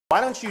Why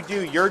don't you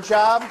do your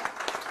job?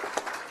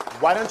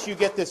 Why don't you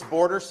get this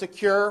border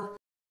secure?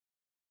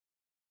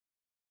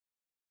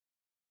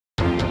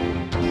 I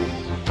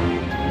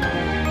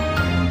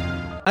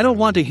don't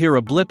want to hear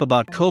a blip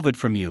about COVID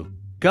from you.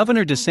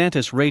 Governor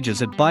DeSantis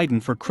rages at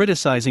Biden for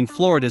criticizing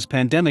Florida's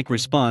pandemic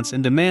response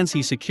and demands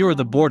he secure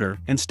the border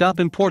and stop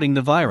importing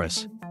the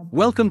virus.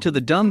 Welcome to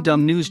the Dum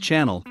Dum News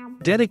Channel,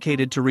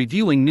 dedicated to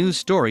reviewing news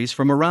stories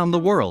from around the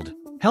world.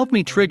 Help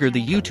me trigger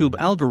the YouTube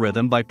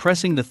algorithm by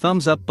pressing the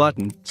thumbs up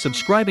button,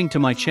 subscribing to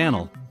my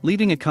channel,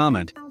 leaving a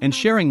comment, and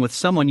sharing with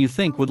someone you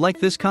think would like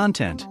this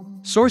content.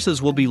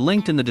 Sources will be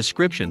linked in the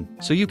description,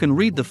 so you can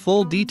read the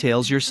full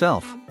details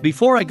yourself.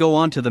 Before I go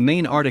on to the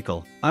main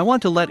article, I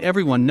want to let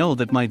everyone know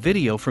that my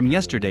video from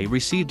yesterday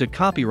received a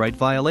copyright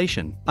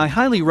violation. I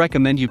highly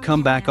recommend you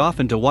come back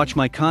often to watch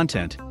my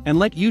content, and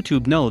let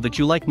YouTube know that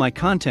you like my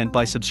content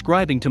by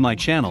subscribing to my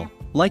channel,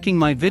 liking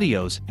my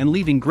videos, and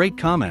leaving great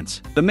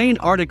comments. The main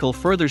article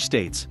further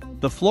states,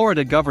 the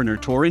Florida governor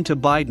tore into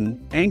Biden,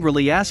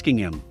 angrily asking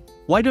him,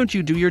 "Why don't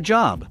you do your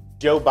job?"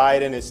 Joe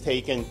Biden has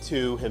taken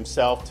to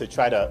himself to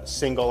try to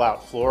single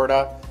out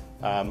Florida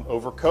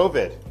over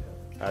COVID.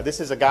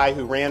 This is a guy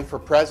who ran for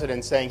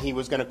president saying he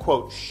was going to,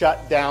 quote,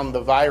 shut down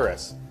the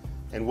virus.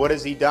 And what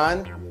has he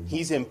done?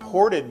 He's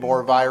imported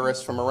more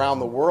virus from around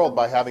the world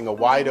by having a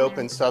wide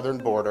open southern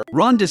border.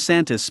 Ron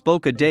DeSantis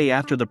spoke a day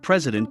after the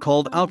president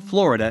called out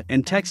Florida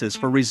and Texas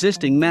for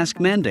resisting mask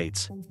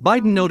mandates.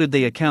 Biden noted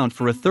they account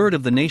for a third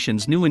of the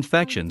nation's new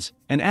infections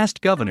and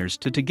asked governors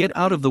to get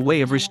out of the way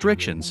of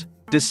restrictions.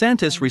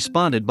 DeSantis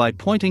responded by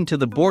pointing to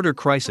the border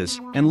crisis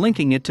and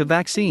linking it to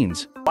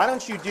vaccines. Why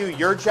don't you do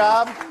your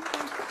job?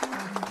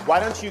 Why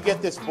don't you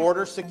get this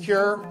border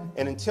secure?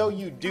 And until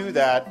you do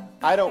that,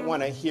 I don't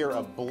want to hear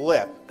a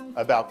blip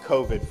about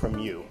COVID from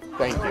you.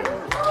 Thank you.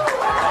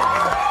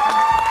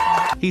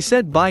 He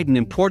said Biden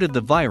imported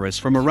the virus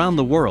from around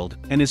the world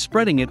and is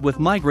spreading it with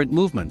migrant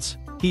movements.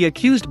 He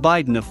accused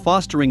Biden of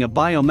fostering a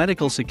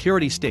biomedical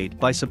security state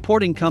by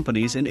supporting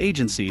companies and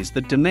agencies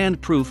that demand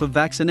proof of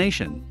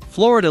vaccination.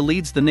 Florida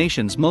leads the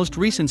nation's most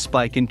recent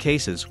spike in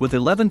cases with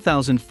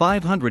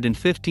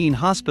 11,515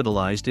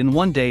 hospitalized in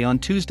one day on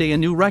Tuesday, a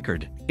new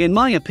record. In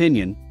my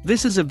opinion,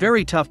 this is a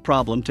very tough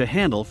problem to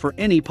handle for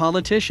any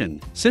politician.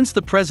 Since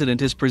the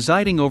president is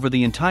presiding over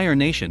the entire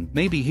nation,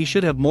 maybe he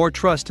should have more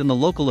trust in the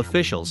local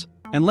officials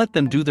and let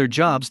them do their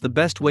jobs the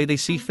best way they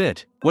see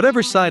fit.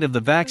 Whatever side of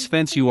the vax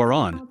fence you are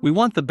on, we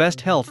want the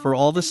best health for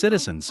all the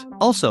citizens.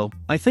 Also,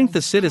 I think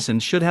the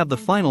citizens should have the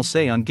final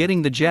say on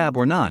getting the jab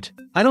or not.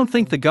 I don't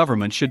think the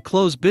government should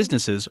close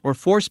businesses or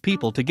force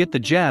people to get the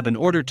jab in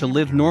order to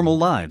live normal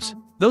lives.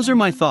 Those are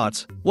my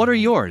thoughts. What are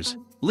yours?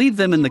 Leave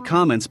them in the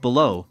comments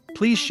below.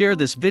 Please share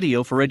this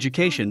video for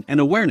education and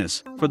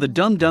awareness. For the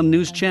Dum Dum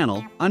News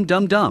Channel, I'm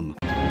Dum Dum.